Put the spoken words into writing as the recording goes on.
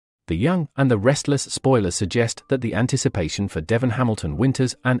The Young and the Restless spoilers suggest that the anticipation for Devon Hamilton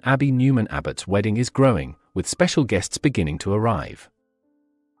Winters and Abby Newman Abbott's wedding is growing, with special guests beginning to arrive.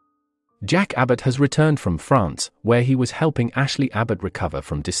 Jack Abbott has returned from France, where he was helping Ashley Abbott recover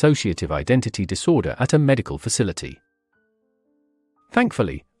from dissociative identity disorder at a medical facility.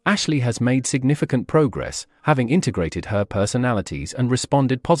 Thankfully, Ashley has made significant progress, having integrated her personalities and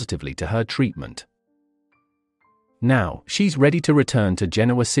responded positively to her treatment. Now, she's ready to return to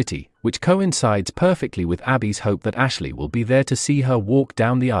Genoa City, which coincides perfectly with Abby's hope that Ashley will be there to see her walk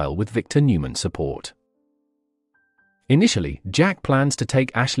down the aisle with Victor Newman's support. Initially, Jack plans to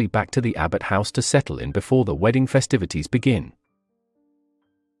take Ashley back to the Abbott house to settle in before the wedding festivities begin.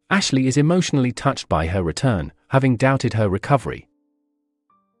 Ashley is emotionally touched by her return, having doubted her recovery.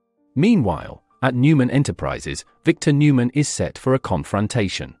 Meanwhile, at Newman Enterprises, Victor Newman is set for a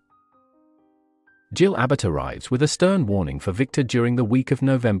confrontation. Jill Abbott arrives with a stern warning for Victor during the week of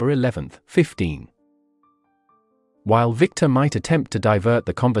November 11, 15. While Victor might attempt to divert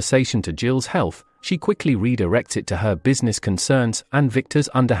the conversation to Jill's health, she quickly redirects it to her business concerns and Victor's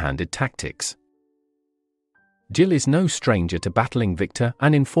underhanded tactics. Jill is no stranger to battling Victor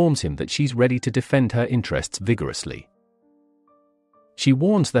and informs him that she's ready to defend her interests vigorously. She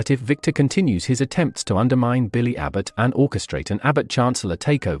warns that if Victor continues his attempts to undermine Billy Abbott and orchestrate an Abbott-Chancellor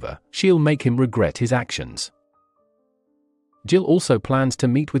takeover, she'll make him regret his actions. Jill also plans to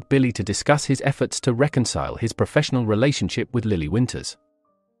meet with Billy to discuss his efforts to reconcile his professional relationship with Lily Winters.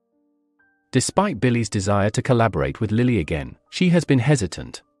 Despite Billy's desire to collaborate with Lily again, she has been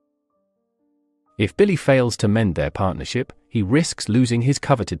hesitant. If Billy fails to mend their partnership, he risks losing his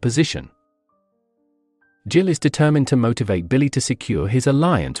coveted position. Jill is determined to motivate Billy to secure his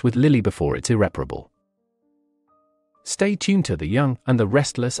alliance with Lily before it's irreparable. Stay tuned to The Young and the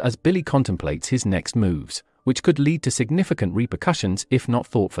Restless as Billy contemplates his next moves, which could lead to significant repercussions if not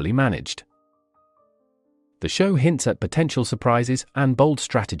thoughtfully managed. The show hints at potential surprises and bold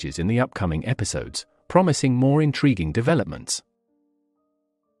strategies in the upcoming episodes, promising more intriguing developments.